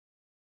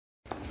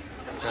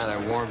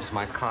That warms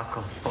my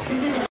cockle.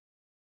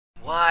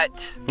 What?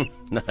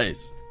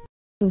 Nice.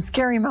 Some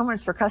scary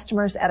moments for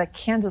customers at a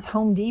Kansas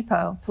Home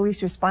Depot.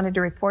 Police responded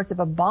to reports of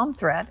a bomb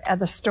threat at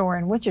the store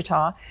in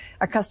Wichita.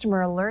 A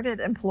customer alerted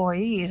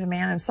employees. A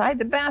man inside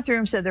the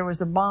bathroom said there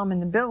was a bomb in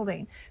the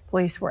building.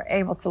 Police were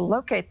able to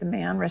locate the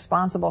man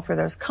responsible for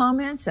those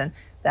comments, and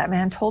that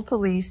man told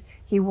police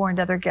he warned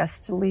other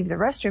guests to leave the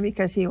restroom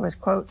because he was,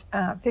 quote,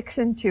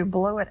 fixing to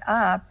blow it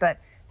up, but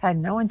had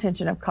no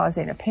intention of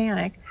causing a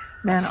panic.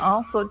 Man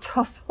also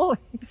told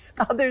police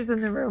others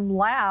in the room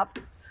laughed,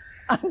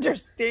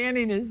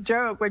 understanding his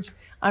joke, which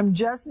I'm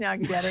just now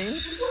getting.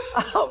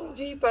 Home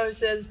Depot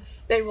says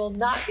they will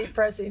not be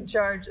pressing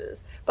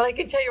charges. But I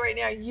can tell you right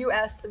now, you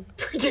asked the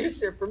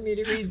producer for me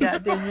to read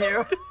that, didn't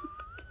you?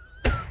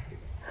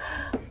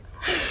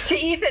 To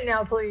Ethan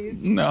now,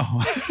 please. No.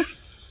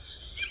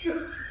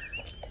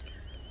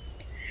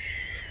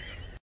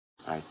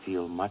 I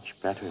feel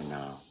much better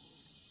now.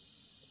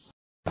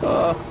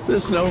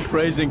 This no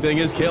phrasing thing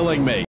is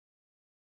killing me.